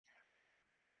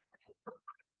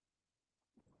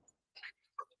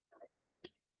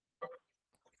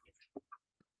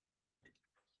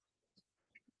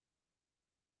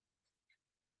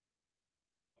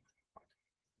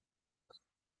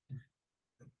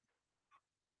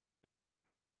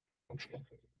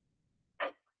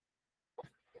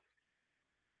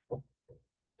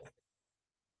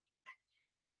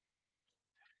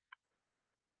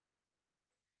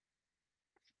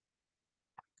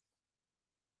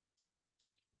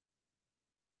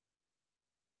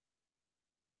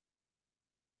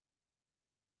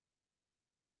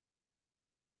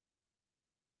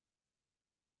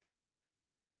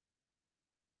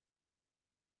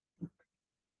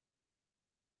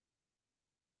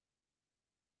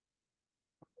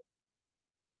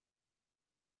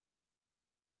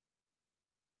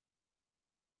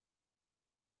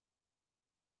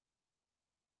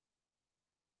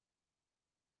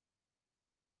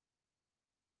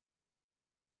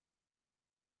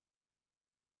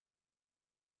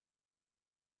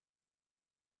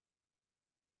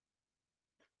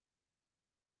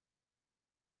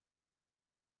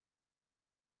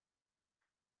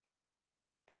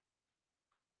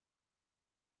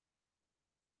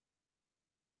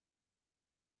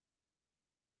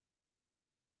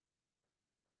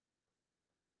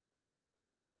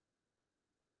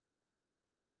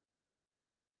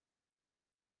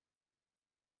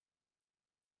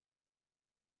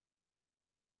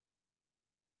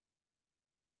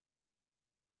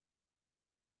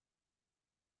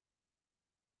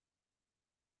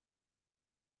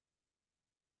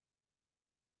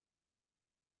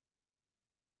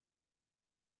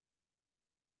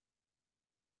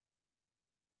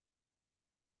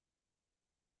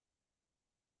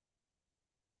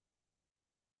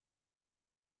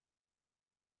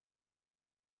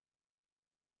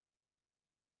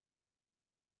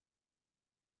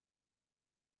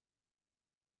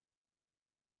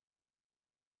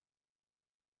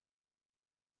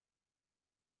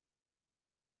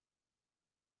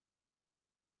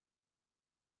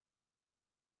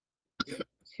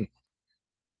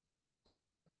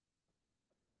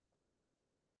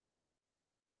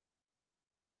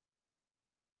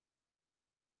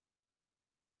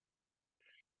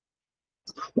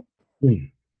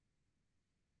Mm.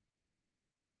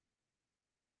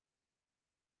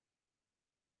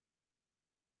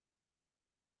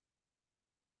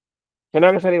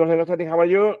 Hello, Casali. Hello, Casali. How are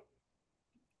you?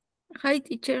 Hi,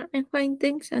 teacher. I'm fine,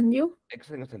 thanks. And you?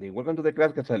 Excellent, Casali. Welcome to the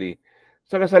class, Casali.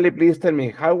 So, Casali, please tell me,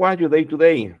 how was your day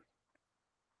today?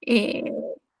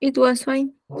 It was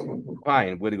fine.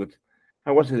 Fine, very good.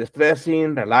 How was it?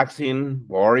 Stressing, relaxing,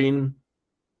 boring?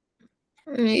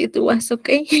 It was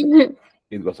okay.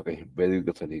 It was okay. Very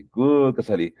good, Casali. Good,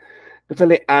 Casali.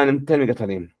 Casali, and tell me,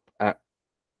 Casali, uh,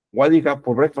 what do you have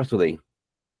for breakfast today?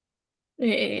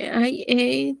 I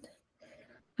ate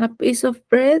a piece of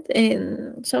bread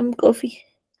and some coffee.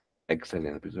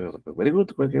 Excellent. Very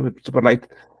good. Okay, super light.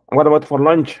 And what about for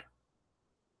lunch?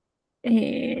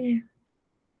 Uh,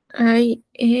 I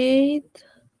ate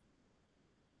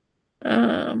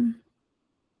um,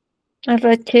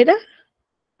 arrachera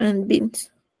and beans.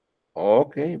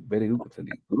 Okay, very good,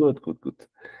 Casali. Good, good, good.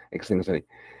 Excellent, Casali.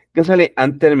 Casali,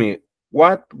 and tell me,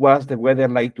 what was the weather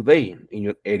like today in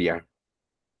your area?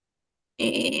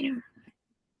 Uh,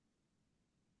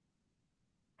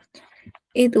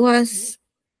 it was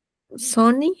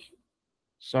sunny.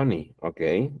 Sunny.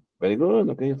 Okay, very good.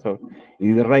 Okay, so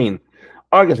it is rain.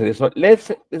 Okay, so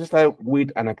let's start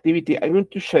with an activity. I'm going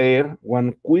to share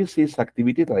one quizzes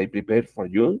activity that I prepared for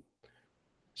you.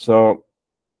 So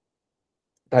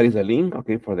that is a link,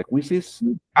 okay, for the quizzes,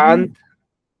 and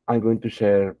I'm going to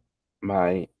share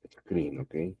my screen.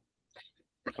 Okay,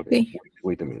 okay. Okay.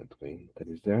 Wait a minute. Okay, that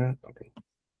is there. Okay,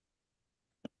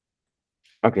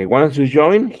 okay. Once you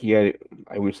join here,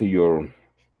 I will see your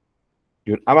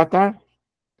avatar.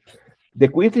 The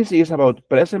quizzes is about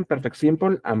present perfect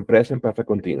simple and present perfect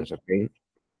continuous. Okay.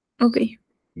 Okay.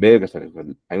 Very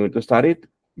good. I'm going to start it.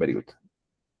 Very good.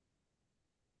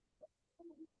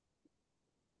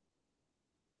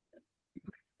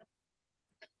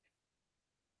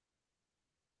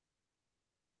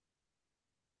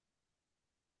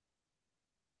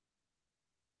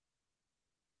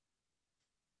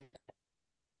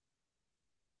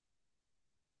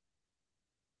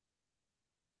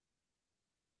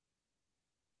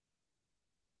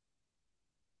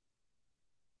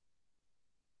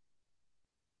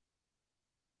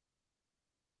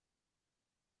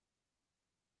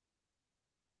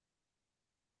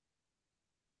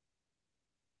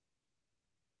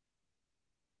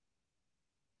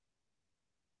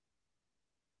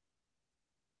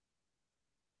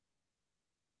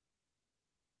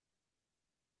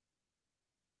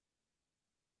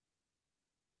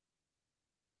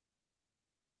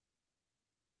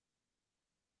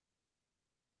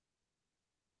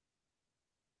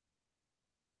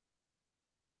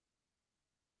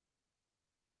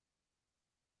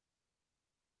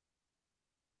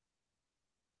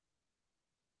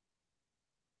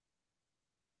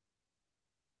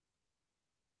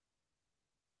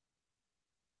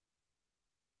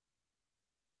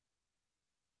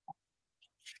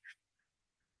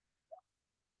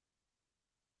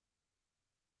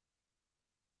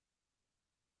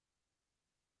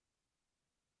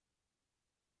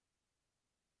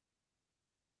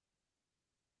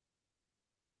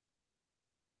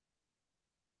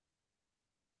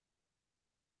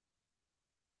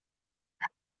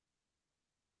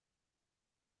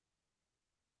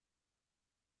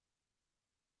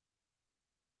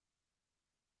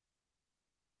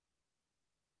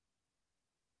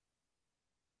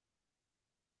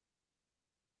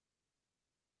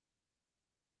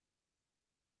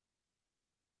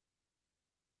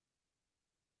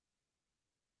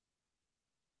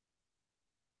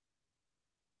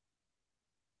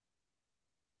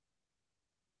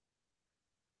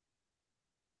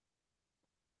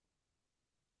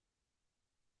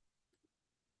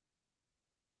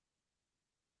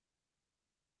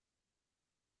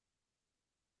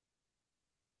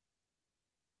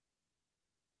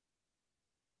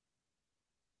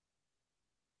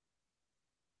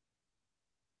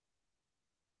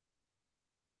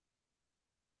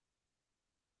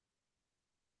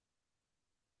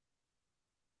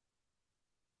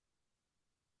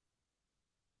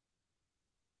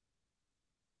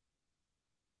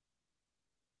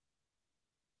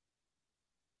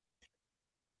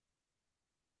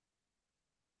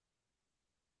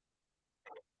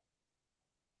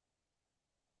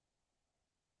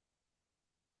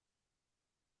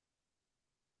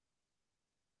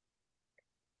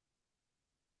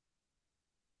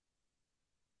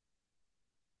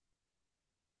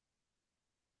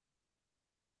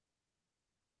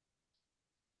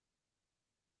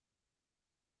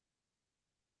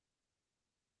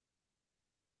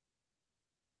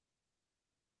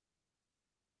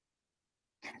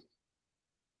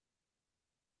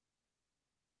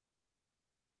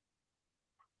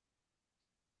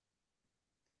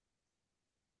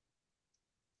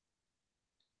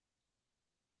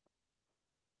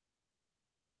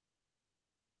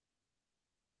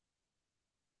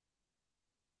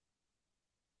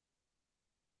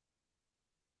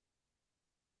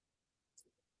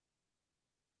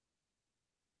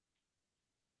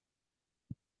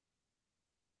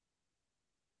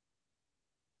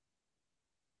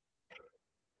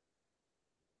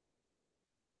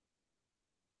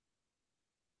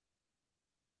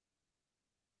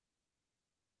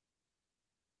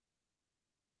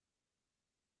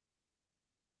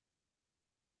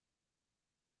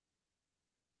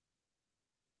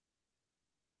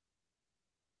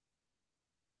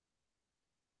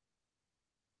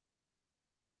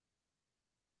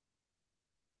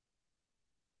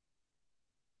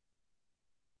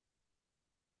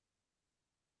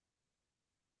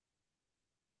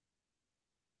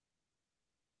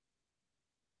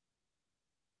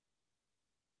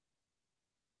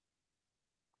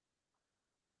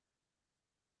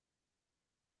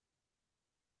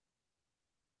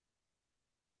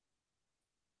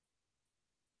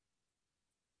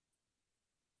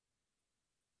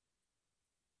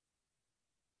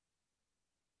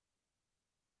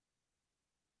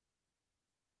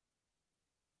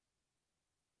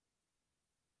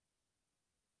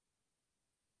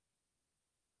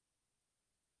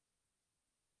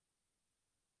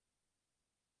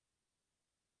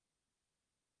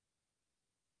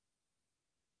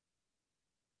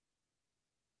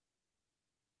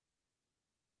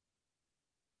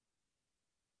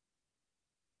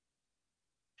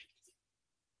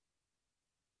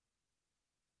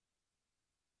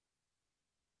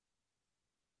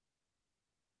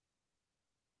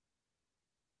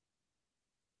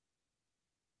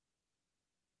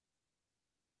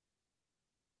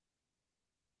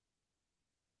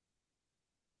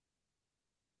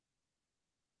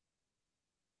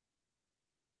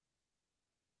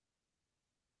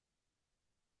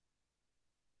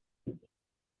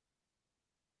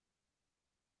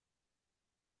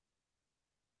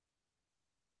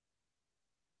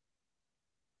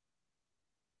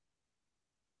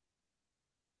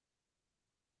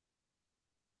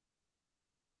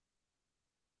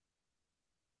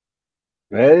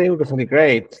 Very good, Sunny.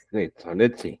 Great. Great. So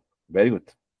let's see. Very good.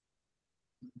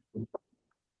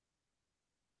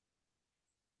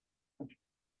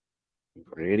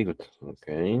 Very good.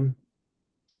 Okay.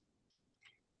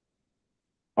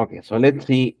 Okay, so let's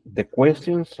see the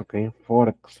questions. Okay, for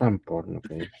example,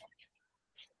 okay,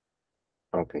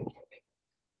 okay.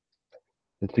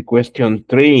 Let's see question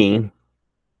 3.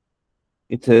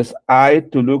 It says, I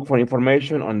to look for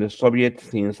information on the Soviet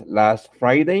since last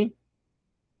Friday.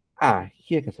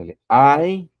 Here que sale.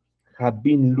 I have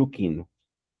been looking.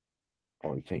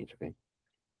 Oh, it changed, okay.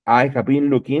 I have been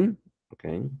looking,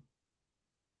 okay.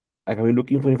 I have been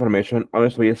looking for information on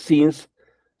the Soviet since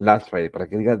last Friday. Para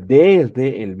que diga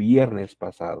desde el viernes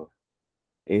pasado.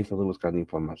 Eso de buscar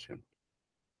información.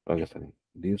 Okay, sale.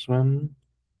 This one.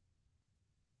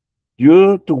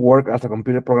 You to work as a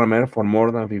computer programmer for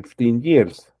more than 15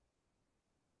 years.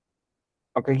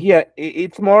 Okay, here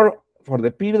it's more for the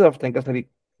period of time study,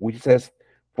 which says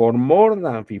for more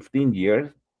than 15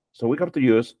 years. So we have to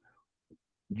use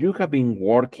you have been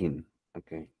working.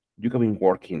 Okay, you have been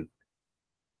working.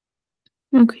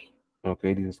 Okay.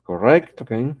 Okay, this is correct.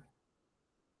 Okay,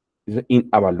 this is in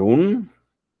a balloon.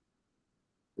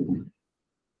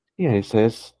 Yeah, it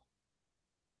says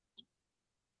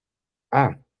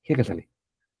here que sale.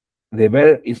 The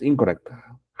verb is incorrect.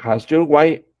 Has your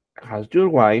wife has your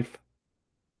wife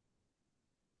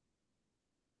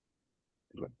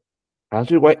has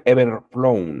your wife ever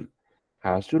flown?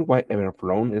 Has your wife ever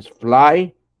flown? Is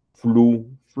fly, flew,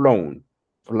 flown.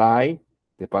 Fly,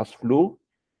 the past flew,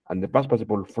 and the past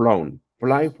participle flown.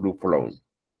 Fly, flew, flown.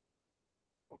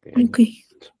 Okay. Okay.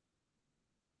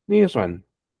 This one.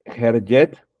 Her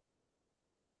jet.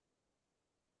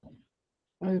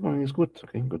 This one is good.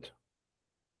 Okay, good.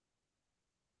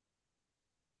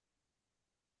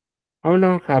 How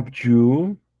long have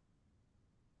you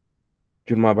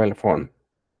your mobile phone?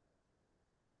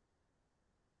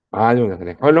 How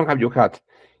long have you had?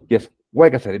 Yes, why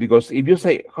I said it? Because if you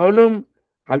say how long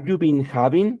have you been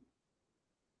having,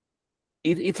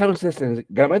 it sounds strange.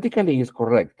 Grammatically is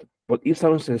correct, but it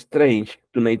sounds strange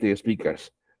to native speakers.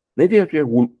 Native speakers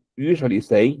will usually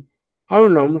say, how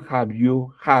long have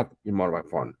you had your mobile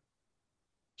phone?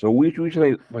 So we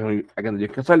usually, well, again,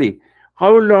 usually,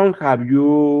 how long have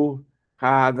you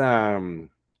had, I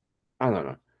don't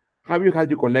know, have you had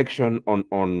your collection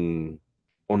on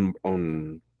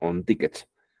tickets?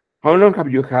 How long have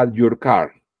you had your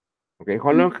car? Okay,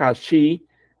 how long has she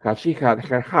had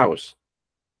her house?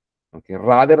 Okay,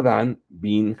 rather than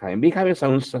being having. Being having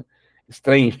sounds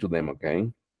strange to them,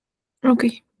 okay?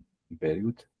 Okay. Very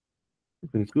good.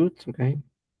 This one is good, okay? This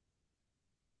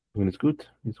one is good.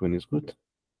 This one is good.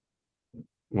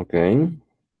 Okay,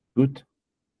 good.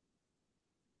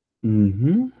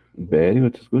 Very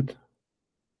good, it's good.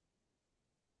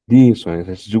 This one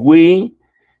says, we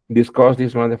discussed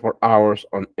this matter for hours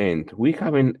on end. We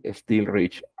haven't still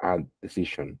reached a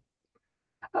decision.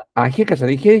 Here,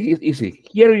 here is easy.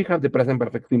 Here you have the present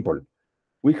perfect simple.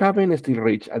 We haven't still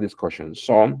reached a discussion.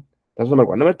 So that's number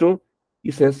one. Number two,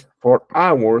 it says for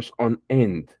hours on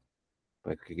end.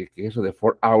 Que eso de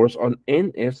 4 hours on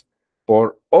end es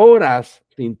por horas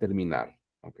sin terminar.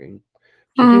 Okay.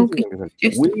 So here Okay.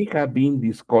 Yes. we have been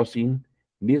discussing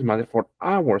this matter for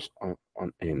hours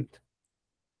on end.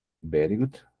 Very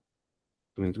good.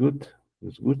 It's good.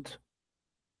 It's good.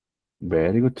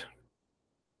 Very good.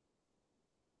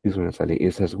 This one is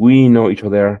it says we know each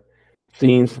other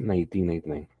since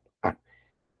 1999.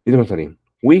 This one is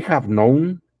we have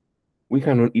known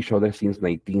each other since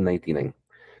 1999.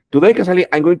 Today, Casali,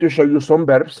 I'm going to show you some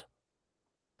verbs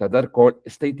that are called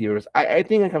state verbs. I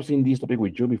think I have seen this topic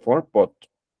with you before, but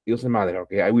it doesn't matter,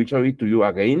 okay? I will show it to you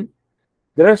again.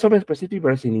 There are some specific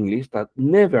verbs in English that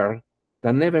never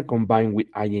combine with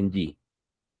ing.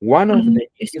 One of them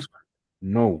Yes. is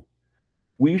know.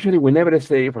 We never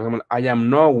say, for example, I am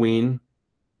knowing,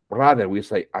 rather we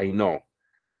say I know.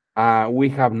 We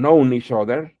have known each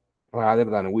other rather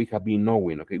than we have been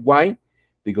knowing. Okay, why?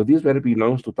 Because this verb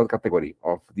belongs to that category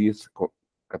of this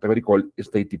category called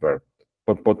state verb.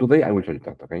 But today I will show you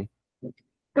that. Okay.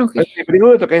 Okay. Okay, pretty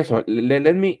good. Okay, so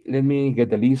let me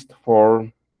get the list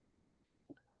for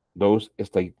those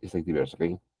state verbs.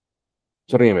 Okay.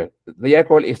 So remember, they are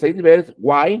called state verbs.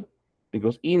 Why?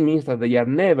 Because it means that they are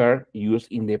never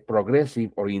used in the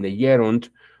progressive or in the gerund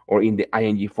or in the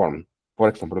ing form. For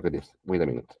example, look at this. Wait a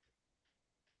minute.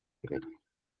 Okay,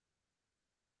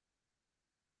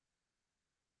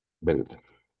 very good.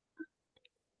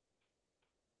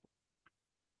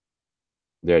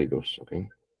 There it goes. Okay.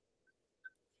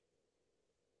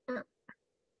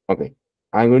 Okay.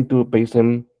 I'm going to paste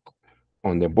them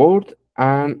on the board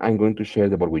and I'm going to share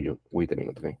the board with you. Wait a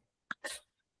minute. Okay.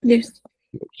 Yes.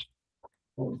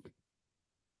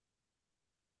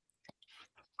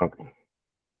 Okay.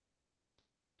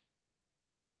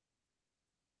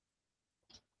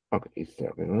 Okay. It's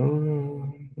there.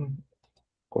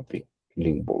 Copy.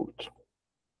 Link board.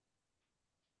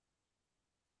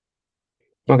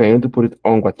 Okay, I need to put it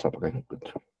on WhatsApp. Okay,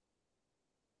 good.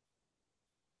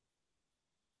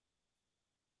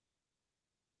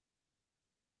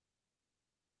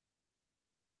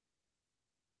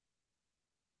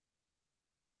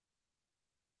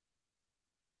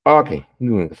 Okay,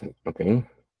 doing the okay.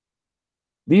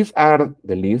 These are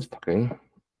the list. Okay,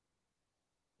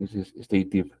 this is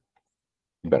stative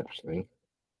verbs. Okay?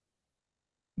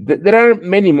 There are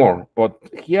many more, but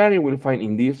here you will find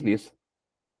in this list,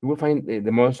 you will find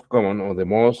the most common or the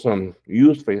most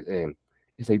used stative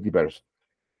verbs.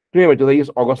 Remember, today is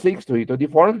August 6th,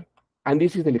 2024, and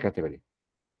this is the category.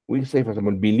 We say, for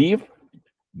example, believe,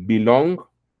 belong,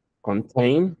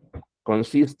 contain,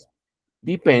 consist,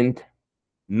 depend,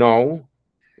 know,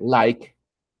 like,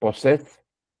 possess,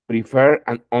 prefer,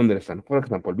 and understand. For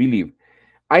example, believe.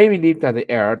 I believe that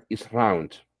the earth is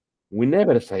round. We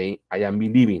never say, I am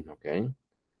believing, okay?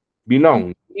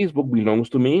 Belong. This book belongs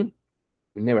to me.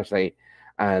 We never say,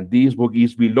 this book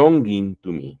is belonging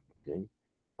to me. Okay?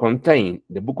 Contain.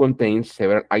 The book contains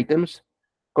several items.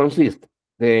 Consist.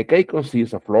 The cake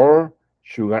consists of flour,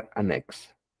 sugar, and eggs.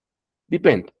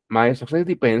 Depend. My success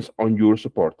depends on your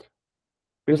support.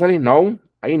 Personally, no.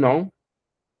 I know.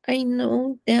 I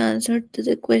know the answer to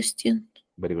the question.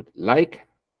 Very good. Like.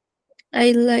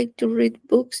 I like to read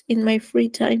books in my free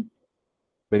time.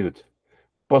 Very good.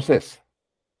 Possess.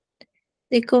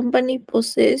 The company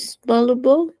possesses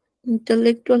valuable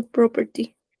intellectual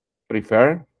property.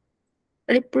 Prefer.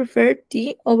 I prefer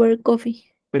tea over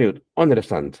coffee. Very good.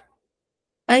 Understand.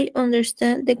 I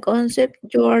understand the concept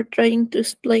you are trying to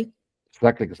explain.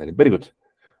 Exactly, Casali. Very good.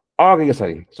 Okay,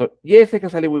 Casali. So, yes,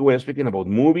 Casali, we were speaking about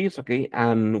movies, okay,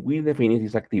 and we defined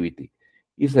this activity.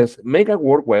 It says, make a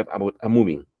word web about a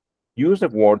movie. Use the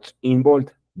words in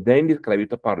bold, then describe it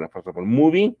to partner. For example,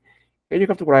 movie, and you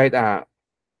have to write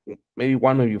maybe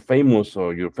one of your famous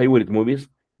or your favorite movies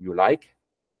you like,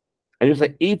 and you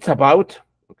say, it's about,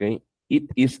 okay, it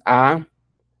is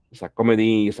it's a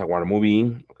comedy, it's a war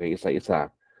movie, okay, it's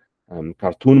a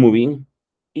cartoon movie.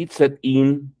 It's set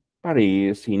in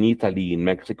Paris, in Italy, in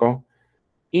Mexico.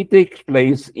 It takes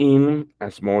place in a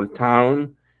small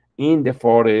town, in the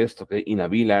forest, okay, in a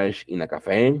village, in a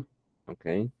cafe,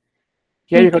 okay.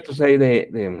 Here you have Okay. to say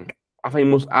the a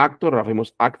famous actor or a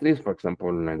famous actress, for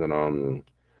example, I don't know,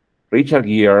 Richard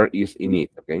Gere is in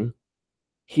it, okay.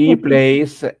 He Okay.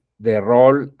 plays the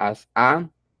role as a,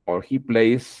 or he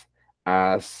plays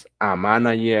as a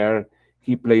manager.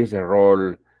 He plays the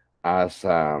role as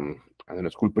I don't know,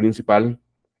 school principal.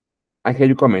 I hear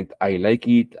you comment. I like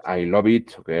it. I love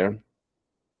it. Okay.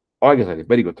 Oh, I guess I did.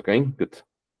 Very good. Okay. Good.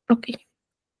 Okay.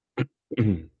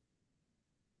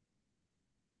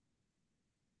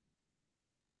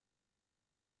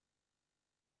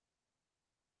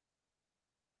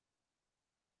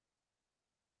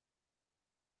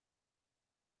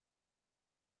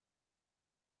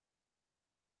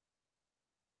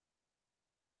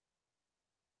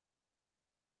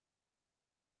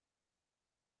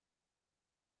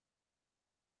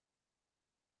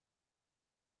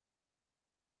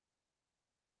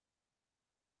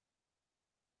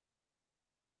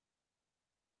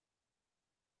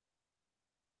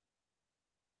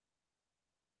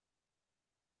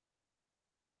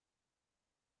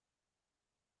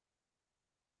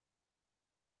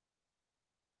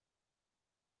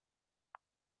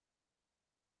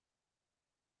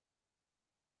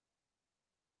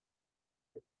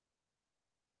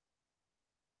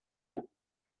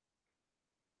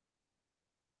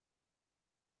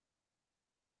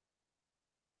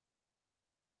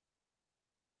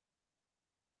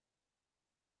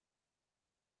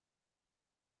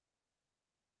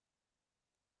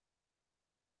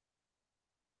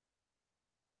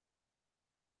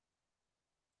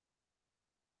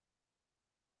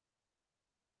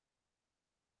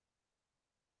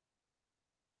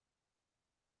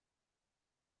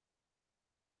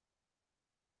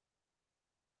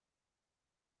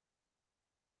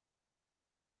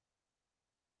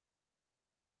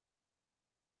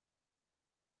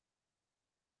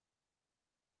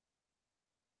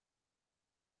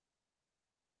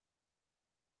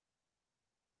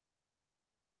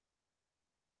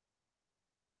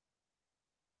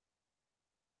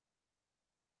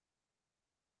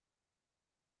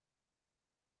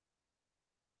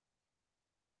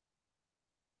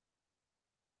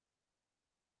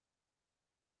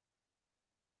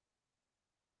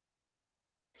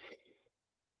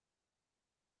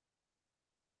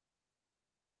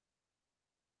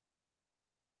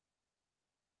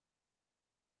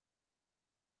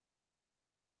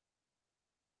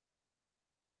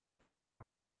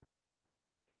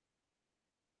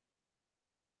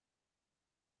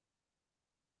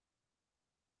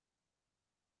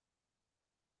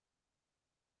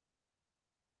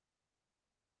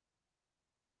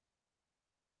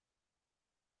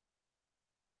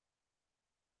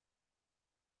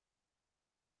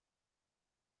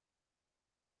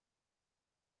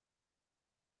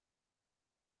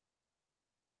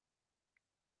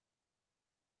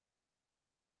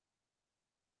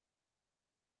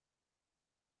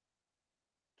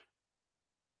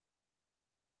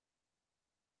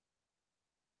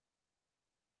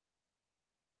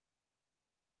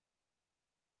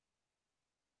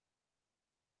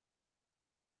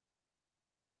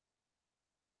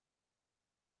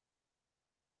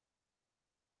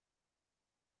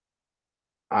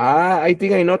 I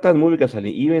think I know that movie, Casalin.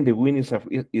 Even the wind is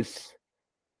afraid.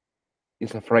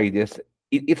 Yes,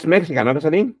 it's Mexican, no,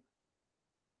 Casalin?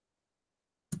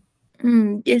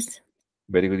 Yes.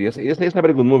 Very good. Yes, it's a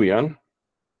very good movie, huh?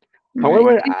 I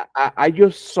However, think. I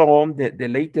just saw the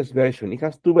latest version. It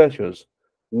has two versions.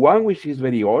 One which is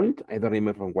very old. I don't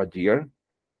remember from what year,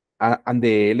 and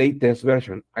the latest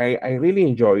version. I really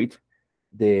enjoyed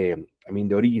the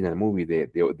original movie,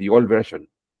 the old version.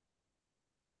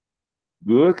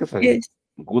 Good, Casalin. Yes.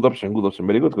 Good option. Good option.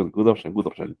 Very good. Good option. Good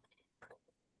option.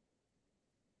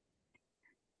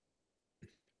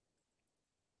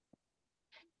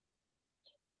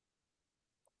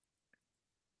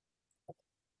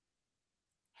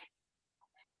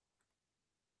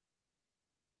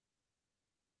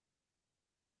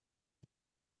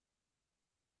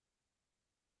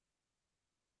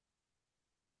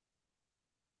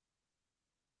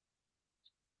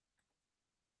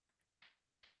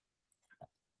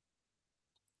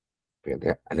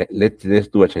 Okay, let's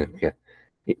do a change here.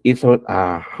 It's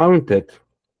a haunted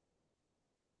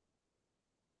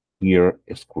year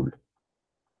school.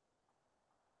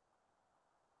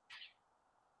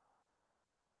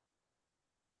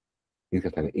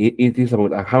 It is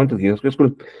about a haunted year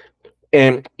school.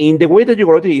 And in the way that you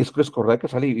wrote it is correct.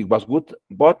 Actually, it was good,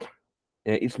 but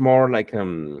it's more like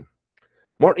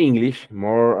more English,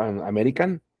 more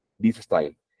American. This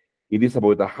style. It is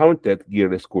about a haunted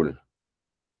year school.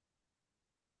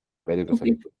 Very good, Okay.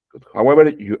 Sally. Good. However,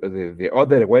 the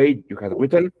other way you had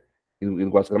written, it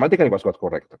was grammatical. It was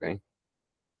correct. Okay.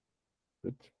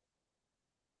 Good.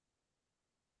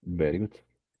 Very good.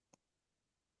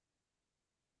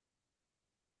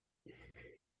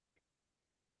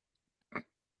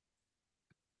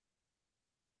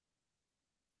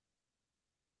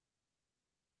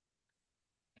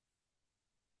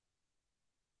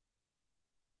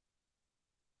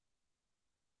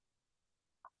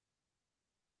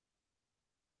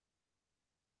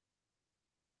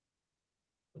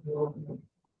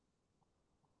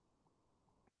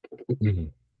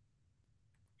 Mhm.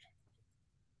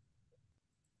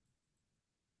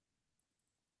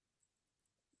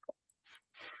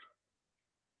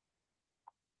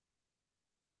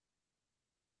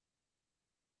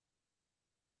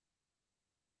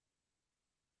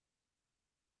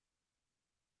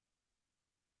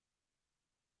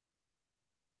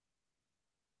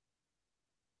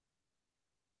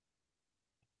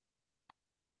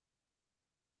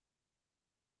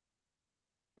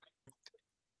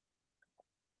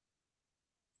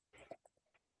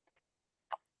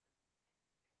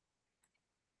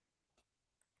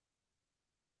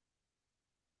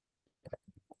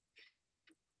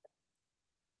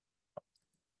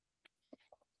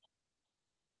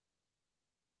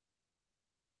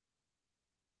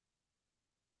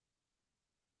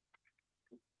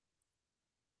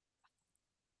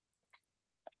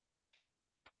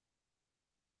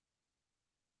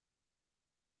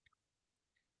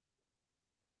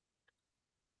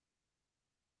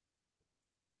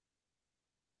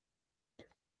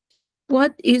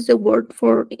 What is the word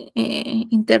for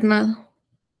internal?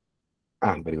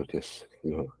 Very good. Yes.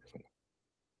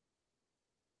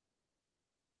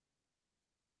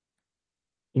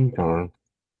 Intern,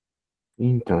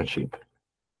 internship.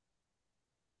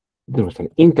 There was an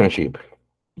internship,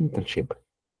 internship.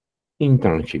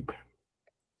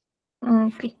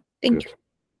 Okay. Thank you.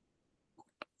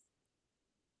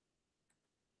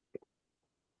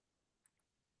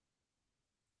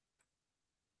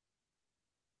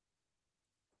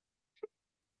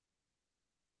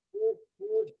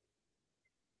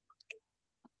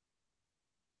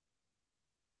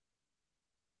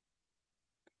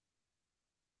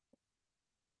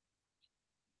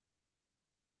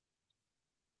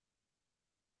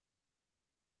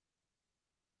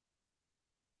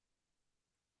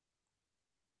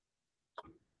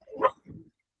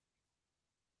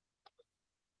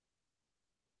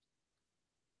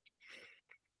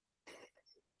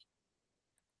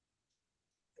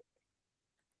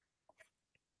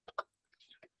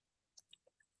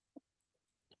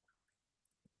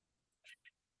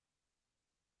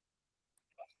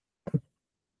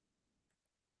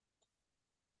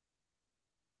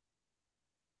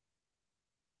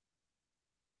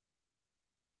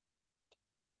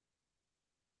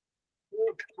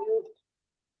 Good.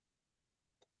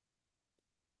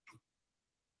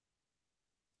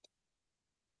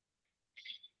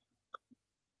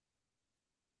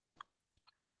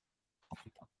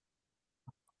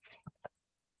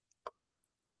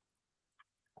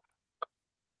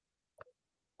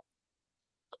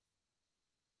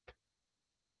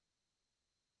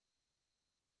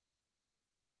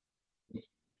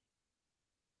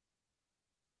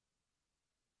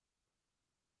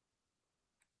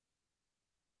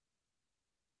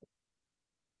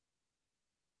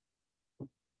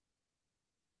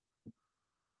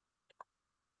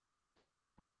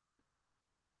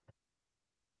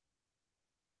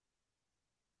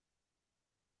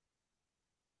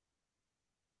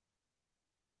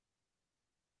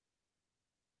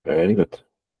 Very good.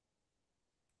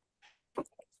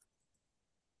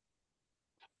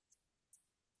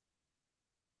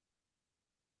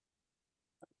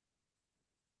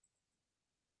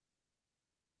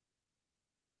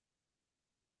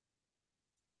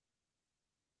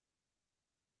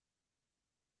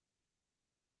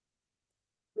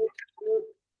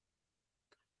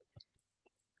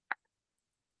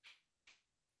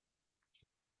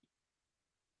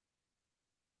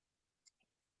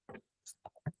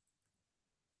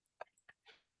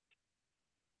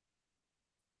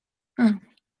 Ah,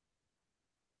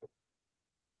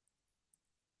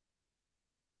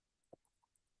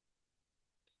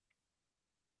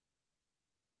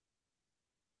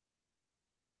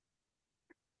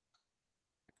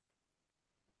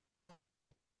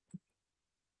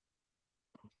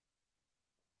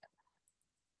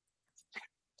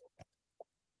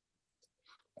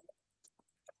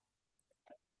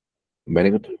 Very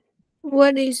good.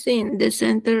 what is in the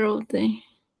center of the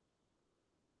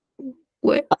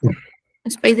web?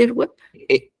 Spider web?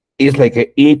 It's like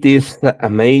it is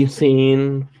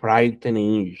amazing,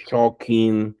 frightening,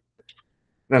 shocking,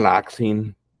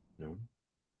 relaxing. You know?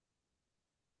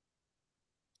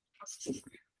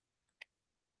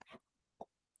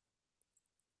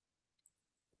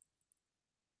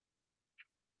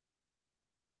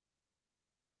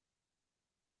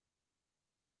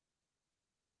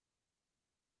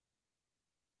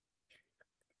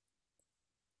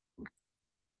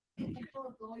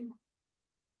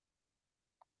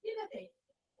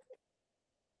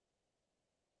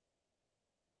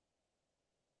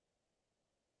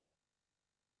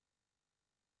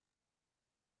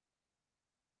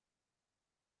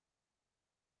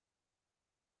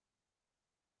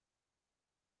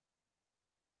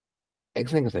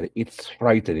 Excellent. Cassandra. It's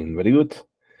frightening. Very good.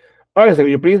 All right, so will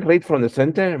you please read from the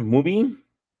center movie?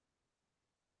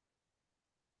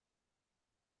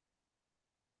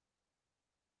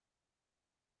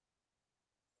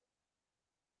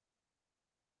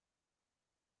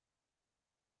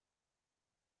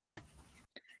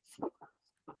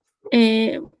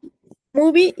 Uh,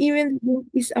 movie, even the book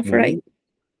is afraid. Movie.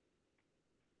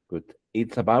 Good.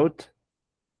 It's about.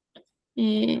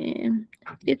 Uh,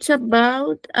 it's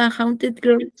about a haunted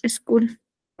girl school.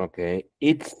 Okay.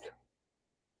 It's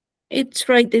It's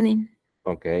frightening.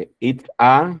 okay. It's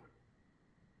a.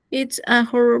 It's a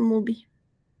horror movie.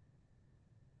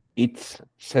 It's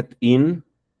set in.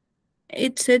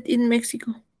 It's set in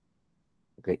Mexico.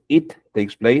 Okay. It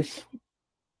takes place.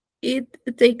 It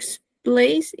takes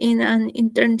place in an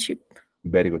internship.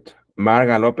 Very good.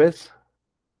 Marga Lopez.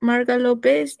 Marga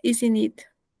Lopez is in it.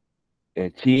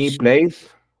 She Sh- plays.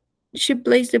 She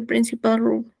plays the principal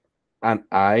role. And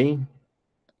I.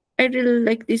 I really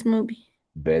like this movie.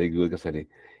 Very good, Cassandra.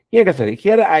 Here, Cassandra.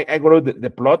 Here I wrote the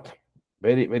plot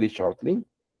very, very shortly.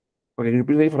 Okay, can you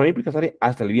please read for me, please, Cassandra?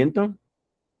 Hasta el viento.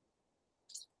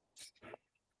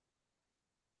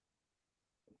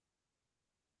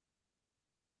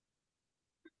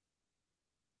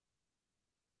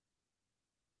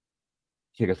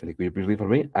 Here, Cassandra. Could you please read for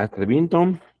me? Hasta el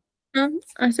viento.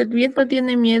 Hasta el viento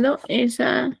tiene miedo es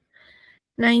a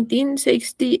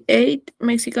 1968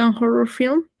 Mexican horror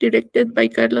film directed by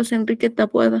Carlos Enrique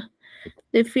Taboada.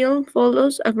 The film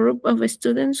follows a group of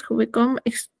students who become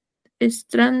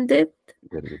stranded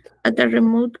Very good. at a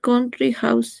remote country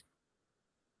house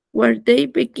where they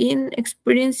begin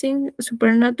experiencing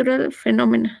supernatural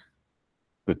phenomena.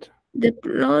 Good. The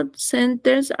plot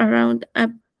centers around a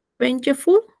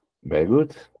vengeful Very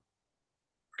good.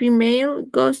 female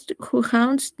ghost who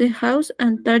haunts the house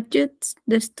and targets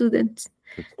the students.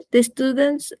 Good. The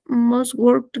students must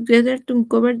work together to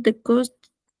uncover the ghost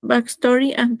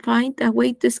backstory and find a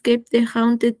way to escape the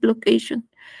haunted location.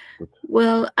 Good.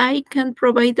 Well, I can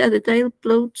provide a detailed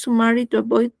plot summary to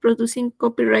avoid producing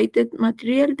copyrighted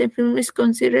material. The film is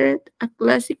considered a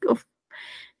classic of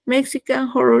Mexican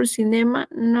horror cinema,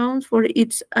 known for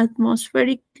its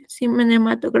atmospheric,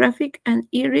 cinematographic, and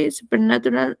eerie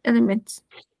supernatural elements.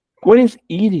 What is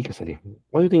eerie, Cassandra?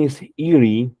 What do you think is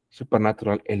eerie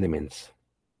supernatural elements?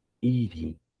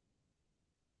 Eerie.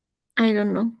 I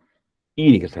don't know.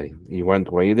 Eerie, Cassandra. You want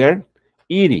to write there?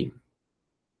 Eerie.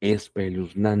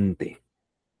 Espeluznante.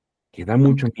 Que da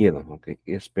mucho Okay. miedo, ¿ok?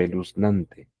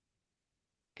 Espeluznante.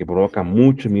 Que provoca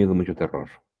mucho miedo, mucho terror.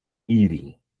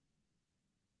 Eerie.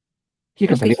 Here, Okay.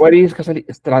 Cassandra. What is, Cassandra?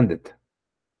 Stranded.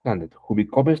 Stranded. Who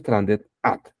become stranded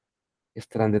at.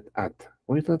 Stranded at.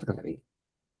 What is that, Cassandra?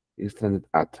 Stranded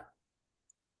at.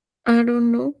 I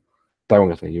don't know. Está bien,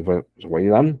 Cassandra. You write it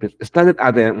down. Stranded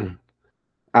at.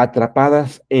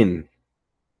 Atrapadas en.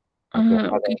 Okay.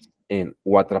 Atrapadas en.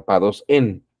 O atrapados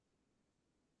en.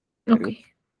 Very good. Okay.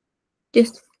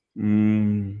 Yes.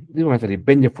 This one sería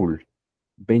vengeful.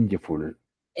 Vengeful.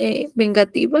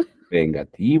 Vengativa.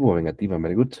 Vengativo, vengativa,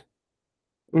 very good.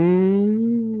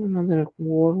 Another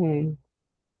word.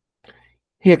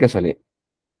 Here que sale.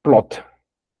 Plot.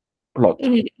 Plot.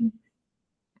 eh,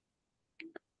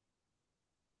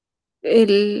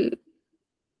 el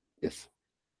Yes.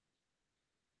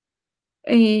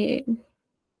 eh,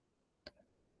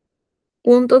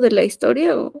 punto de la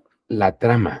historia o... La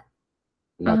trama.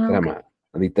 La Ah, ok. trama.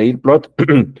 A detail plot.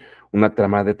 Una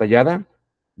trama detallada.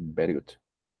 Very good.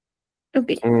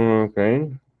 Ok.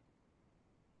 Okay.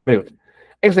 Very good.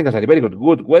 Excellent, Casari. Very good.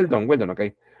 Good. Well done. Well done.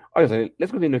 Okay. Okay, so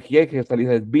let's continue here. Here Casari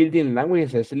says building language.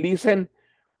 It says listen.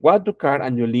 What do Carl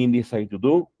and Jolene decide to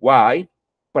do? Why?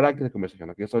 Practice the conversation.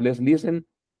 Okay. So let's listen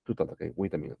to that. Okay.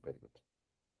 Wait a minute. Very good.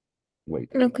 Wait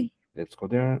a minute. Ok. Let's go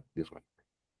there. This one.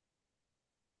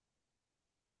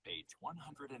 Page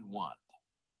 101.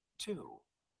 2.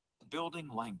 Building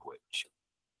language.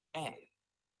 A.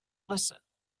 Listen.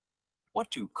 What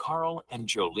do Carl and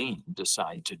Jolene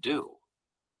decide to do?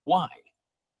 Why?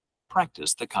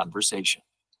 Practice the conversation.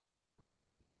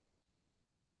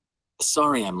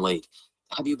 Sorry I'm late.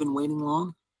 Have you been waiting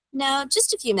long? No,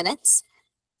 just a few minutes.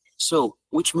 So,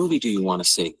 which movie do you want to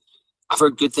see? I've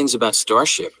heard good things about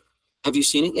Starship. Have you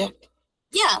seen it yet?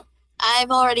 Yeah, I've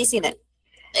already seen it.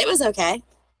 It was okay.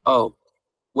 Oh,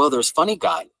 well, there's Funny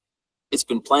Guy. It's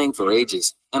been playing for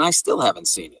ages, and I still haven't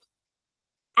seen it.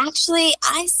 Actually,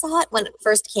 I saw it when it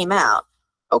first came out.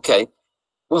 Okay.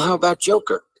 Well, how about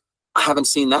Joker? I haven't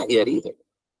seen that yet either.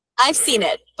 I've seen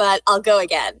it, but I'll go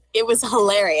again. It was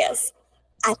hilarious.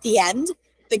 At the end,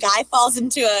 the guy falls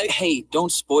into a... Hey,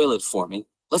 don't spoil it for me.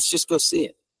 Let's just go see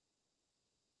it.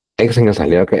 Excellent,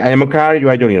 Casari. Okay. I am Carl. You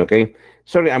are Jolene. Okay.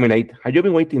 Sorry, I'm late. Have you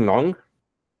been waiting long?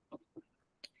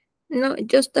 No,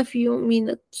 just a few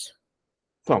minutes.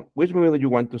 So, which movie do you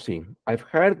want to see? I've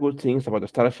heard good things about the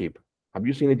Starship. Have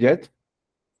you seen it yet?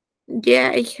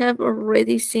 Yeah, I have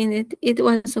already seen it. It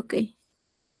was okay.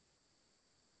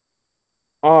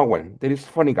 Oh, well, there is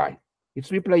Funny Guy. It's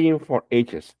been playing for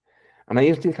ages, and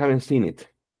I still haven't seen it.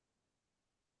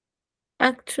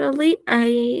 Actually,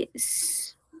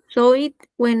 saw it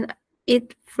when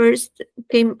it first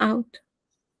came out.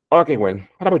 Okay, well,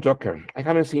 what about Joker? I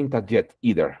haven't seen that yet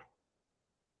either.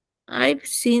 I've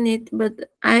seen it, but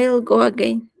I'll go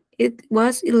again. It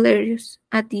was hilarious.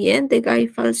 At the end, the guy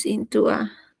falls into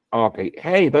a... Okay,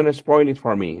 hey, don't spoil it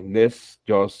for me. Let's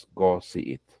just go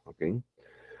see it. Okay.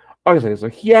 Okay, so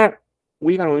here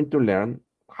we are going to learn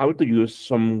how to use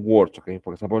some words. Okay,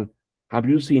 for example, have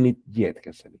you seen it yet,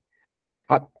 Casali?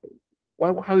 How,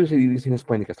 how do you say this in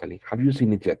Spanish, Casali? Have you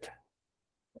seen it yet?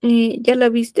 ¿Ya la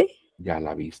viste? Ya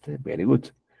la viste. Very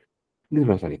good. This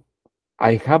one, Casali.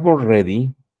 I have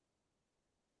already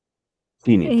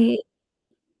seen it. Eh,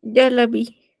 ya la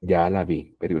vi. Ya la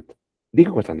vi. Very good.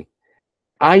 Dijo Casali.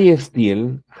 I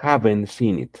still haven't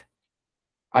seen it.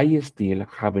 I still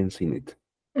haven't seen it.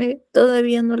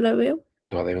 Todavía no la veo.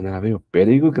 Todavía no la veo.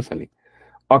 Very good, Casali.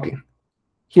 Okay.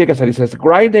 Here, Casali says,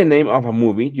 write the name of a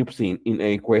movie you've seen in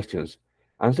 8 questions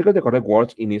and circle the correct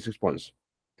words in each response.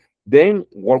 Then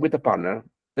work with a partner.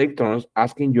 Take turns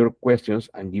asking your questions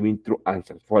and giving true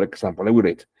answers. For example, I will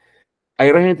read. I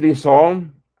recently saw,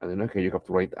 I don't know, okay, you have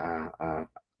to write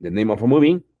the name of a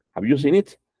movie. Have you seen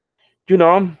it? You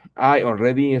know, I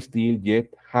already still yet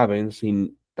haven't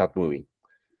seen that movie.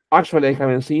 Actually, I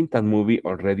haven't seen that movie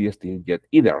already still yet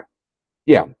either.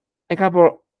 Yeah, I have,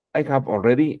 I have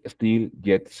already still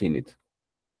yet seen it.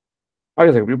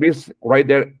 Okay, so could you please write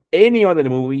there any other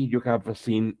movie you have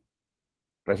seen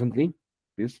recently,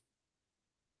 please?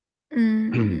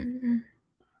 Mm,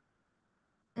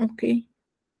 ok.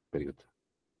 Very good.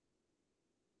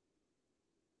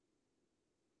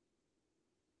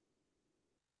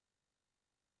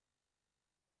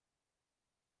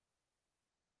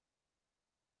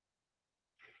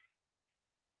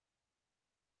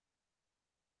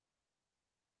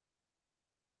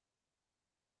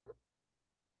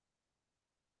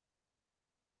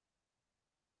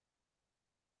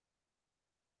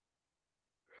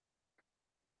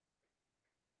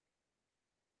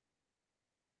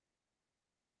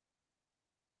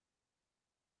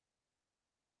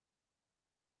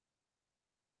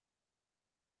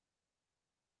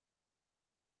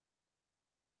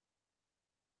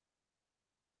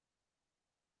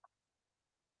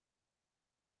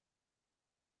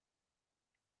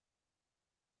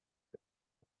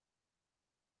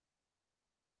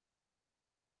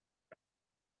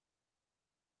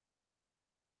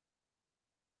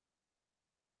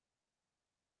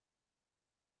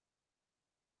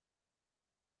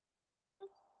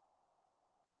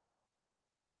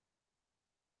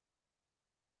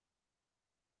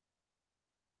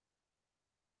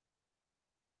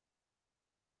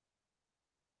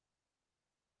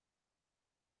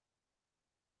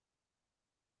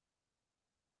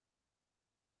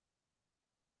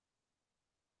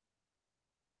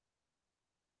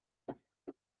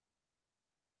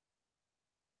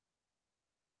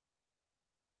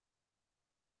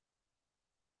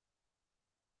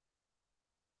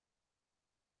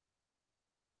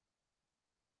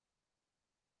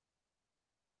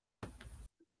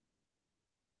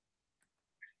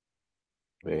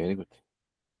 Very good.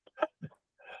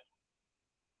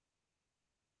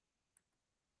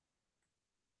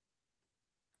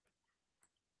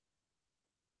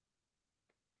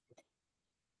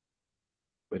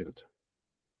 Very good.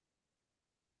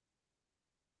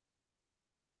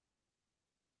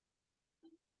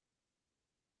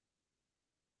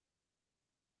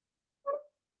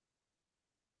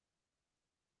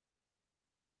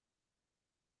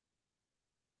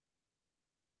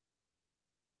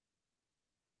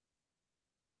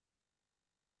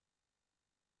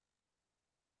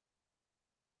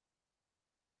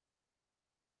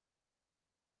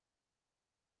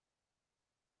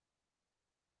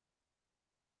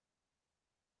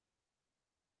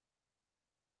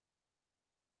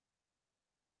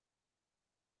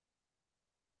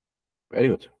 Very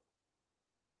good.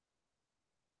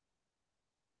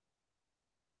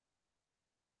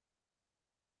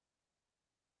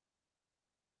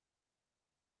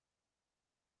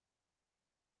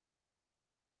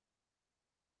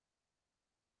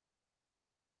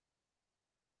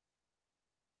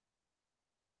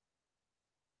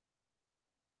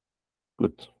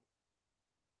 Good.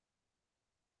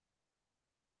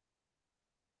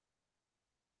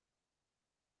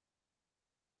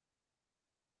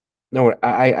 No worry,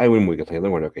 I will move it. Don't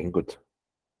worry. Okay, good.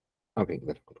 Okay,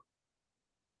 good.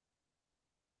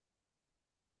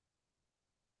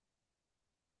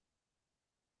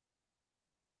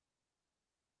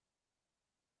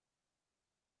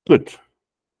 Good.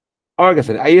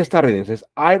 Okay, ahí está reading. It says,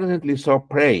 I recently saw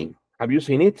Praying. Have you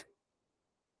seen it?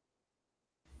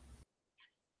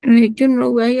 You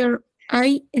know,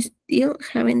 I still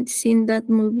haven't seen that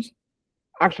movie.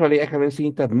 Actually, I haven't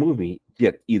seen that movie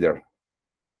yet either.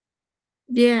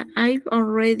 Yeah, I've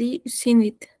already seen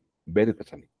it. Very good,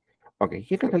 Sally. Okay,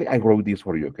 here, Sally, I wrote this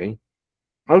for you, okay?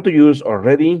 How to use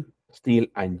already, still,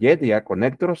 and yet. They are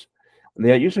connectors.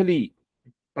 They are usually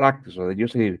practiced, or they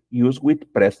usually used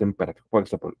with present perfect. For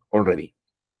example, already.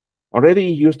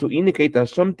 Already is used to indicate that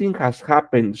something has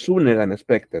happened sooner than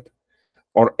expected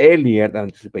or earlier than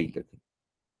anticipated.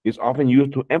 It's often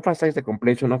used to emphasize the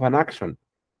completion of an action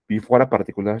before a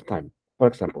particular time. For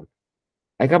example,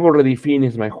 I have already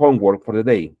finished my homework for the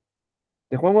day.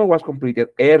 The homework was completed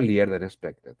earlier than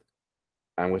expected.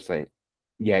 And we say,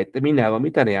 ya he terminado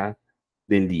mi tarea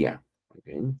del día.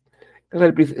 Okay.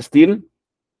 Entonces, please, still,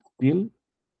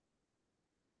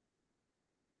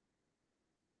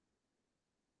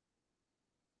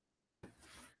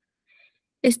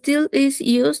 Still is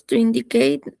used to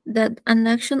indicate that an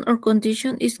action or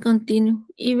condition is continued,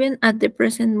 even at the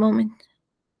present moment.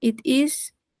 It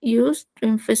is used to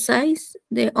emphasize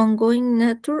the ongoing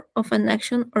nature of an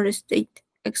action or state.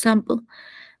 Example,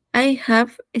 I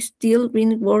have still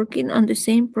been working on the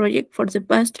same project for the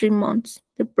past 3 months.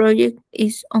 The project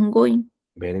is ongoing.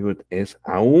 very good, es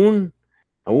aún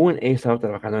he estado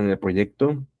trabajando en el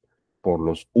proyecto por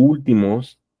los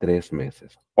últimos 3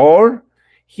 meses. Or,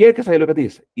 here que say, look at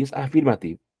this, is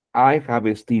affirmative. I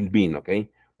have still been, okay?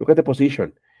 Look at the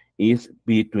position. Is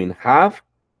between have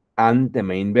and the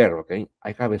main verb, okay?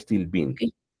 I have still been.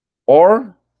 Okay.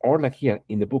 Or like here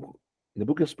in the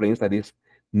book explains that it's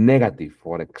negative.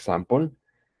 For example,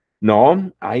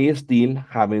 no, I still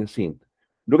haven't seen.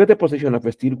 Look at the position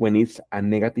of still when it's a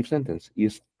negative sentence.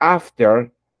 It's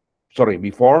after, sorry,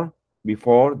 before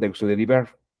the auxiliary verb.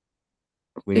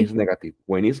 When Okay. it's negative.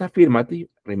 When it's affirmative,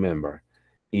 remember,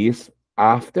 is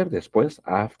after, después,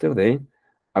 after the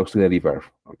auxiliary verb.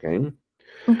 Okay.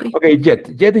 Okay. Okay, yet.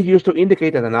 Yet is used to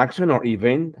indicate that an action or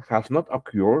event has not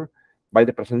occurred by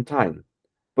the present time,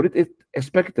 but it is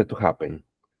expected to happen.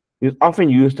 It's often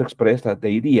used to express that the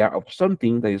idea of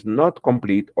something that is not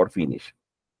complete or finished.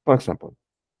 For example,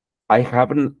 I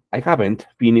haven't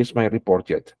finished my report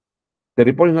yet. The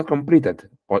report is not completed,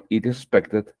 but it is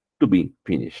expected to be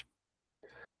finished.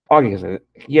 Okay, so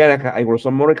here I wrote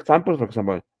some more examples. For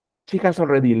example, she has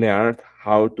already learned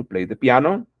how to play the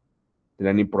piano. The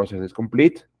learning process is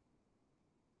complete.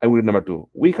 I will number 2.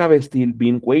 We have still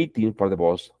been waiting for the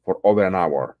bus for over an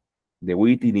hour. The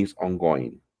waiting is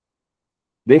ongoing.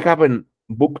 They haven't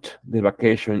booked the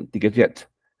vacation ticket yet.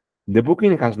 The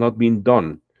booking has not been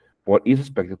done, but is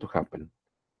expected to happen.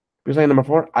 Precisely number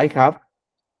 4, I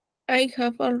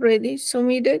have already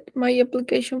submitted my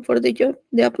application for the job.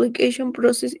 The application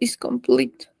process is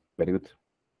complete. very good.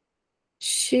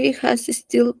 She has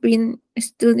still been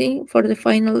studying for the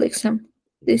final exam.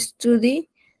 The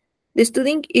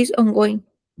studying is ongoing.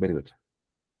 Very good.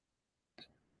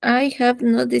 I have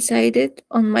not decided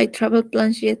on my travel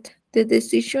plans yet. The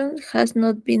decision has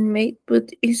not been made, but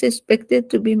is expected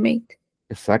to be made.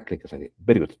 Exactly, Cassandra.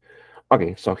 Very good.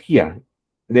 Okay, so here,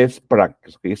 let's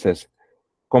practice. Okay, it says,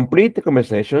 Complete the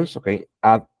conversations, okay,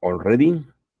 add already,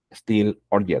 still,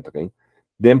 or yet, okay.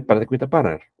 Then parte with a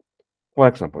partner. For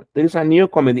example, there is a new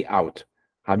comedy out.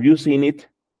 Have you seen it?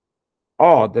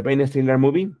 Oh, the Ben Stiller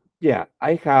movie? Yeah,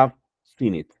 I have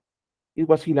seen it. It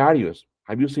was hilarious.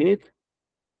 Have you seen it?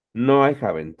 No, I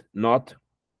haven't. Not.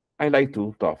 I like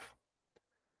to tough.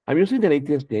 Have you seen the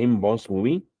latest James Bond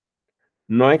movie?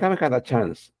 No, I haven't had a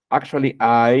chance. Actually,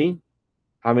 I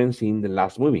haven't seen the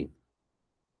last movie.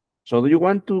 So, do you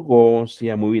want to go see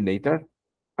a movie later?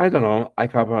 I don't know. I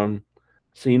haven't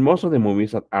seen most of the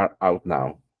movies that are out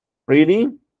now.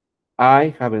 Really?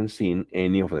 I haven't seen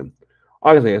any of them.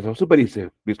 Okay, so super easy.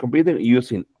 Please complete them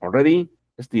using already,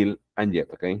 still, and yet.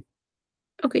 Okay,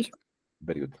 Okay.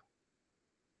 very good.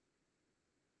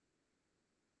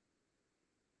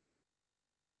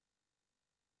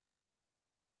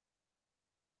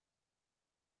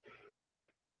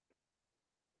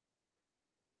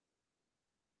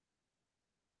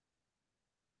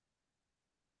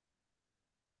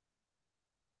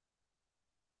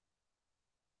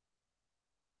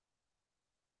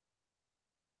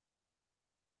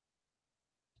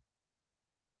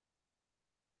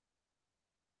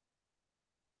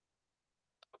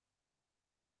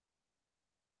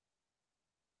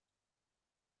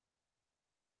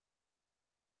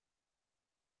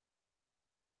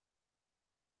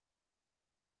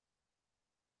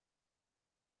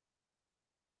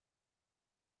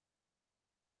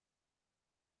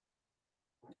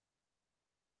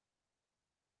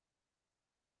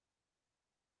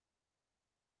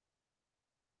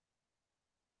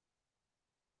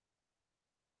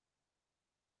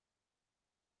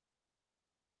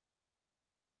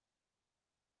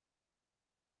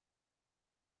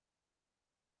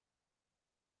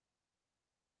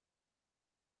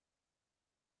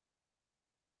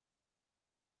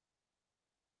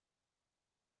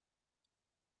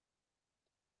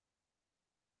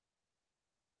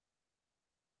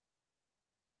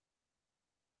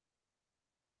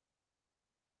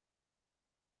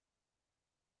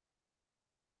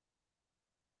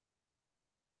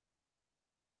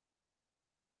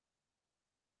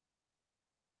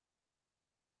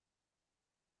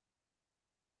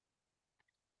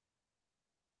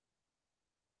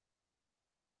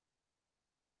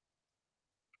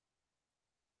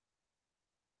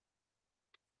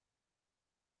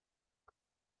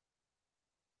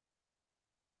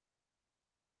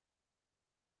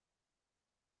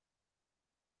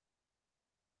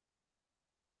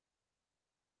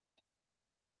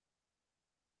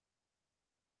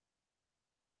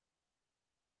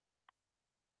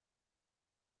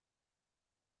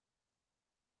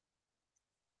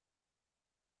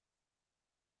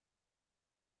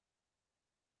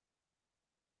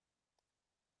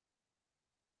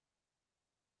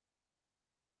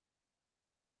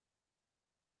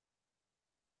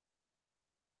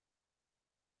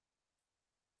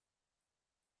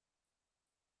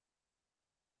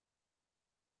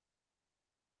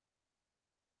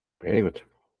 Very good.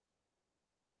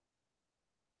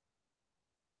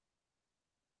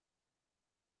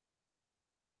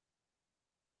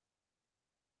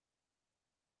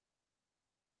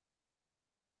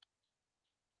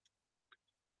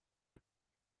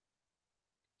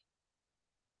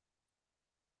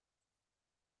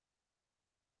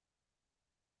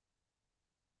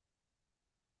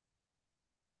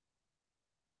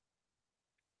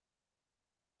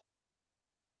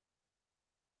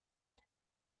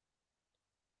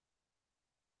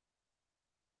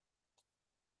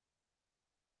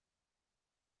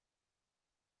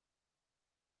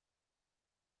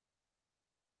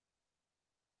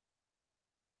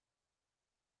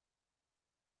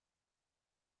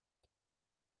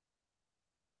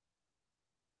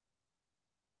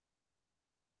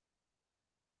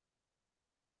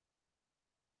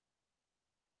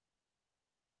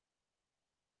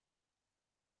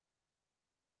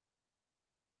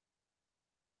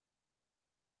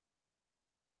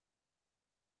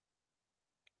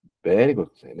 Very good.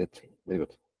 Let's see. Very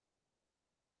good.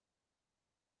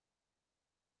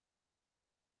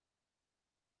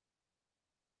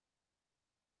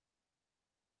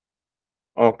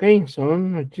 Okay, so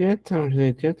not yet.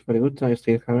 Not yet. Very good. I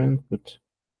still haven't. Good.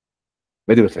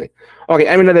 Very good. Sorry. Okay,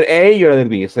 I'm in letter A. You're letter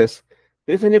B. It says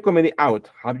there's a new comedy out.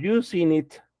 Have you seen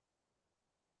it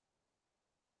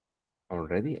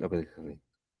already? Look at this.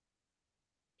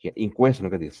 Here, in question.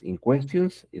 Look at this. In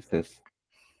questions, it says.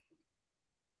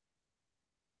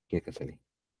 Here,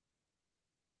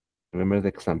 remember the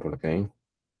example, okay?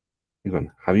 You're going,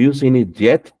 have you seen it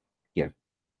yet? Here.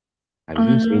 Have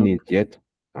you seen it yet?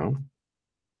 No.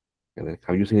 And then,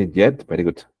 have you seen it yet? Very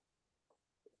good.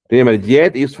 Remember,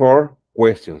 yet is for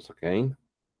questions, okay?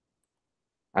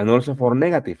 And also for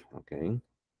negative, okay?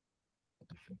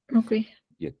 Okay.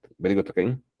 Yet. Very good,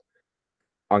 okay?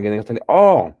 Again,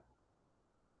 oh,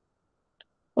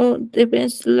 Oh, the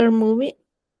bestseller movie?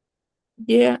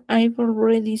 Yeah, I've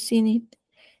already seen it.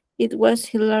 It was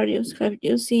hilarious. Have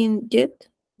you seen it yet?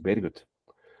 very good.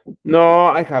 No,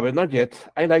 I haven't, not yet.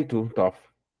 I like to, tough.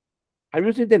 Have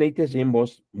you seen the latest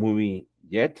James movie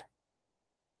yet?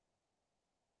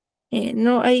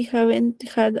 No, I haven't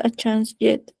had a chance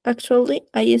yet. Actually,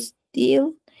 I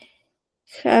still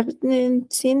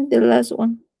haven't seen the last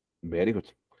one. Very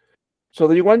good. So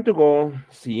do you want to go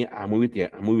see a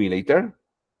movie later?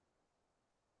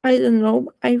 I don't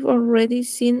know. I've already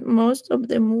seen most of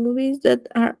the movies that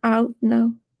are out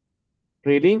now.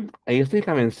 Really? I still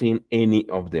haven't seen any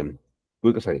of them.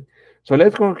 Good, sorry. So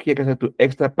let's go here to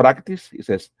extra practice. It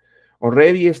says,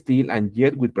 already, still, and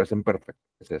yet with present perfect.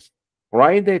 It says,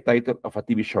 write the title of a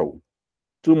TV show,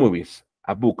 two movies,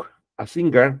 a book, a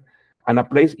singer, and a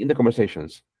place in the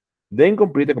conversations. Then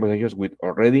complete the conversations with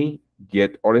already,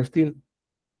 yet, or still.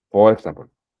 For example,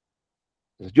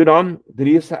 you know, there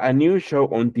is a new show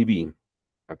on TV.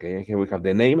 Okay, here we have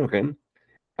the name. Okay,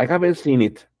 I haven't seen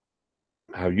it.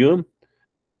 Have you?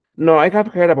 No, I have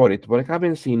heard about it, but I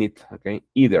haven't seen it. Okay,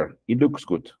 either. It looks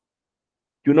good.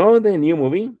 You know the new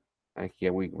movie? And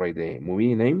here we write the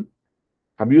movie name.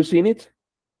 Have you seen it?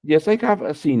 Yes, I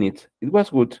have seen it. It was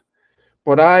good,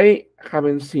 but I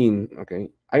haven't seen. Okay,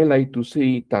 I like to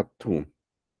see that too.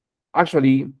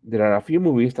 Actually, there are a few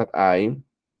movies that I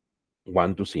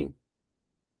want to see.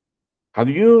 Have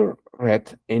you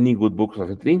read any good books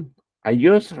recently? I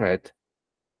just read.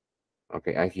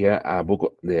 Okay, I hear a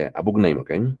book name.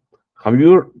 Okay, have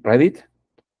you read it?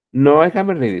 No, I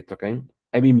haven't read it. Okay,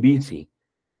 I've been busy.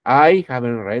 I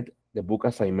haven't read the book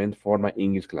assignment for my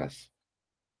English class.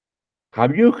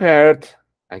 Have you heard?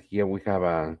 Here we have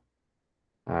a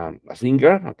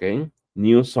singer, okay,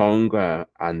 new song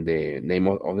and the name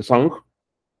of the song.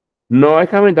 No, I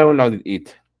haven't downloaded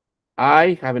it.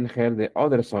 I haven't heard the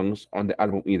other songs on the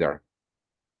album either.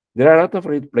 There are a lot of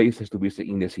great places to visit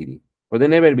in the city, but I've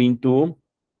never been to.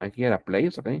 Here a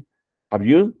place, okay. Have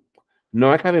you?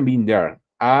 No, I haven't been there.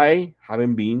 I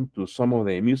haven't been to some of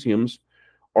the museums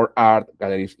or art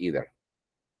galleries either.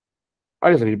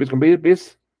 Okay, so please complete,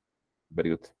 please. Very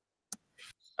good.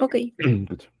 Okay.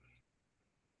 Good.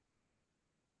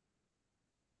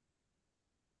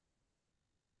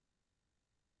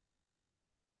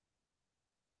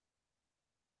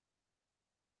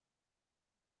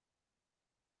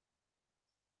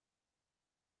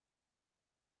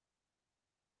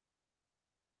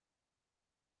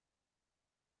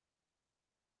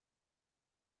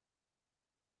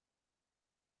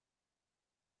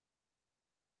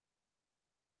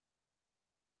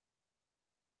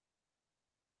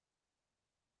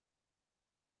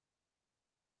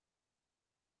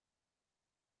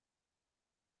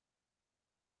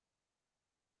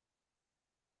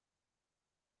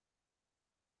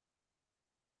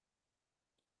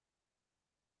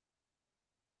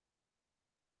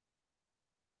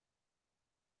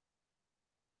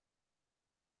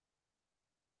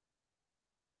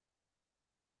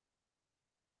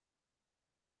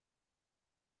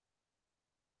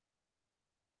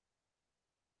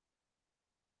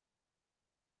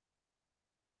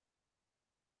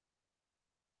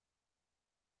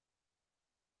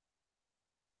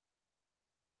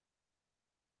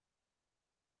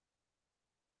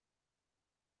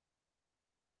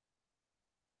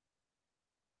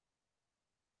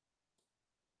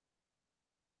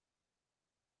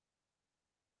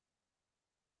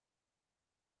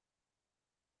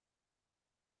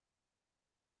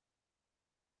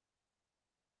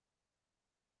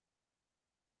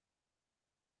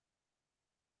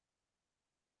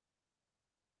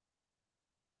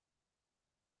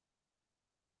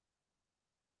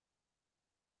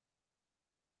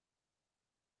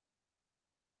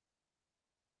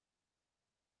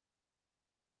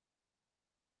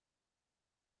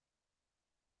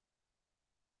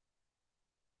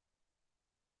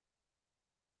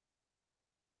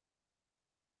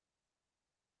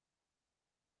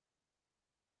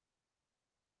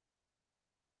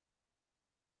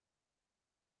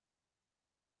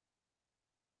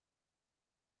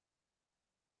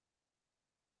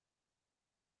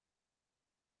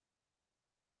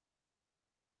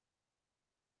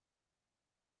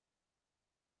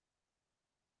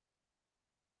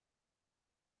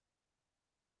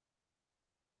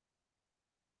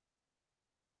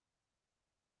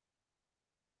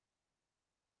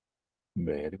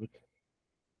 Very good.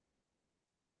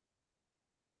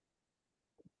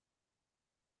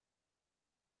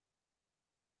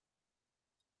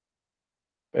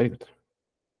 Very good.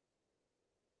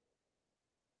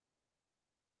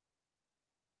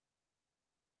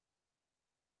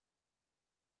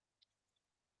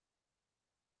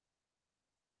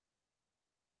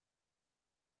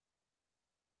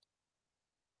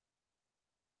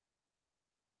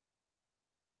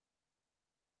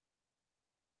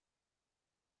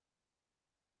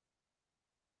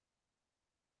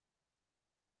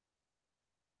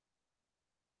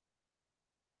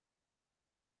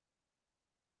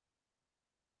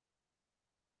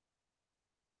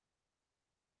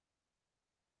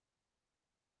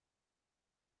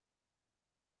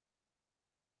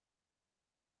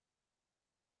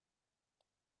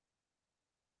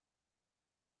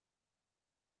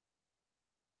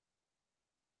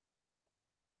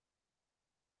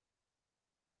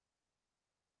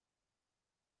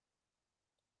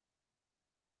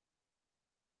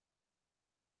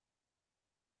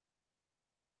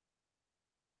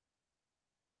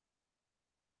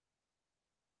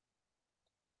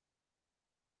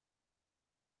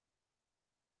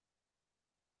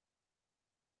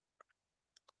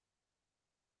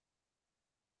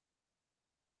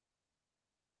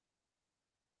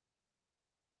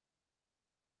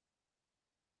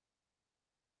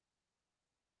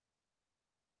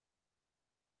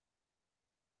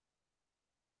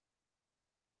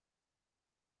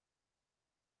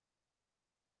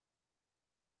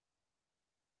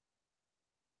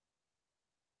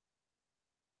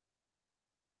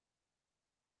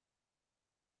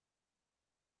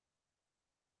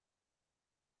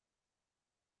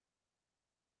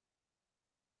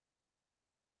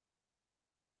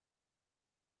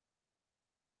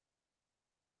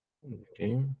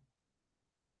 Okay.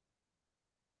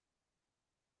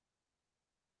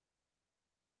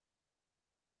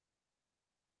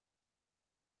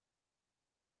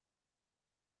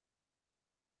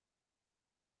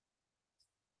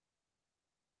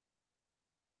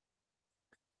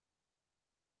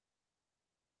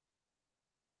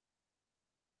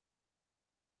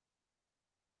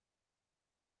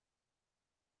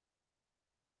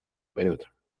 Very good.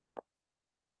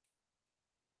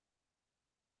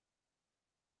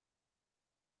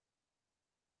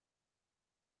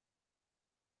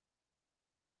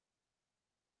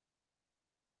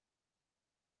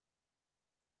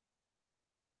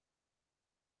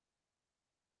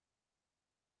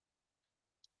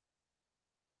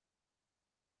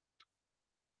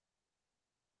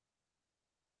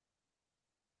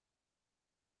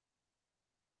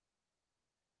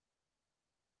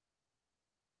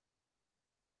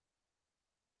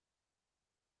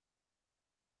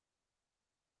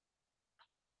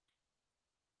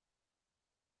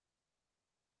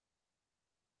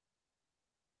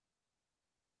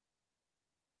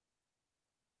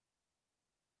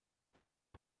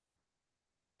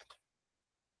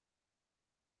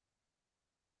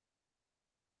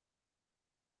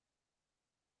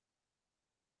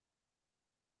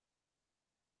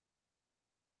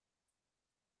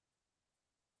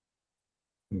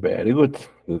 Very good.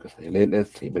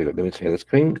 Let's see. Very good. Let me share the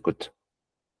screen. Good.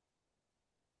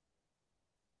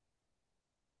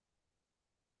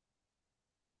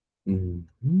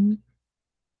 Mhm.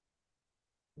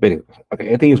 Very good.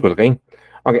 Okay, I think it's good. Okay.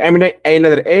 Okay, I'm in a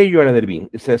letter A, you are letter B.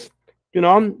 It says,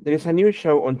 there is a new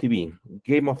show on TV,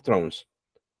 Game of Thrones.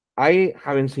 I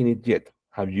haven't seen it yet.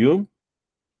 Have you?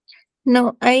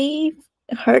 No, I've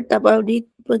heard about it,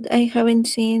 but I haven't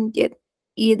seen it yet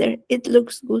either. It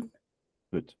looks good.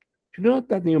 Good. You know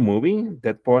that new movie,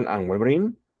 Deadpool and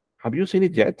Wolverine? Have you seen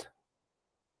it yet?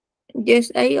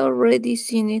 Yes, I already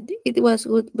seen it. It was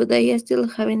good, but I still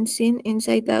haven't seen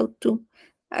Inside Out 2.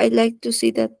 I like to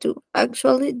see that too.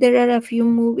 Actually, there are a few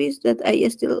movies that I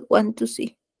still want to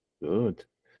see. Good.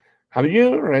 Have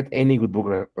you read any good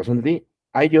book recently?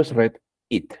 I just read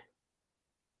it.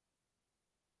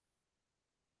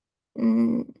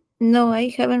 Mm, no, I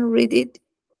haven't read it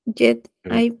yet.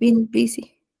 Very I've been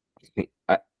busy. good.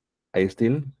 I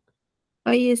still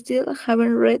I still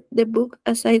haven't read the book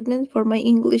assignment for my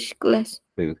English class.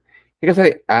 very good. Because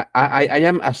I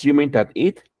am assuming that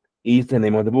it is the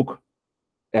name of the book.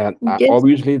 And Yes,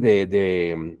 obviously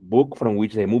the book from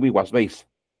which the movie was based.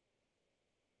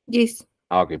 yes.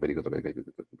 Okay, very good. Okay, good,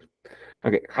 good, good, good.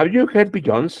 Okay, have you heard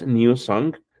Beyond's new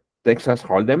song, Texas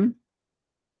Hold'em?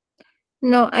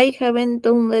 No, I haven't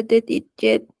downloaded it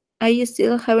yet. I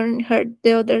still haven't heard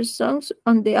the other songs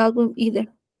on the album either.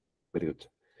 Very good.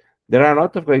 There are a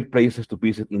lot of great places to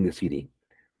visit in the city,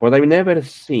 but I've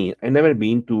never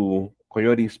been to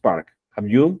Coyotes Park. Have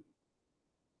you?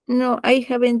 No, I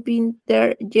haven't been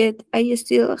there yet. I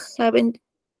still haven't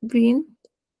been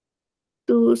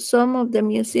to some of the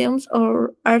museums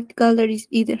or art galleries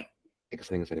either.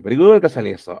 Excellent, Casali. Very good,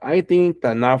 Casali. So I think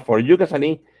that now for you,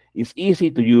 Casali, it's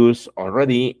easy to use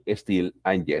already, still,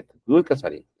 and yet. Good,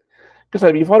 Casali.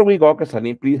 Casali, before we go,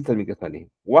 Casali, please tell me, Casali,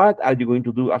 what are you going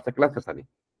to do after class, Casali?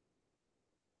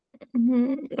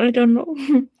 I don't know.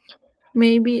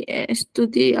 Maybe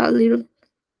study a little.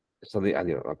 Study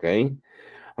earlier, okay?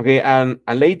 Okay, and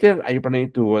later, are you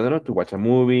planning to, I don't know, to watch a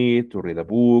movie, to read a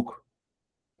book,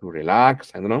 to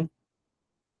relax? I don't know.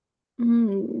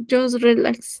 Just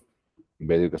relax.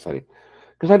 Very good, Casali.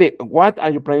 Casali, what are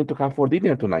you planning to have for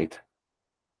dinner tonight?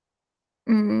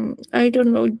 I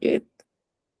don't know yet.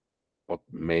 But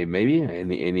maybe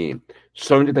any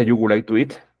something that you would like to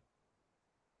eat?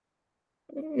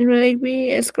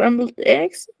 Maybe scrambled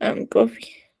eggs and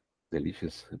coffee.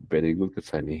 Delicious. Very good,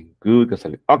 Casali. Good,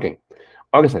 Casali. Okay.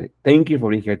 Okay, Casali. Thank you for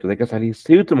being here today, Casali.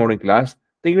 See you tomorrow in class.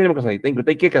 Thank you very much, Casali. Thank you.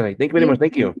 Take care, Casali. Thank you very much.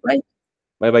 Thank you. Bye.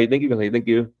 Bye bye. Thank you, Casali. Thank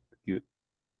you.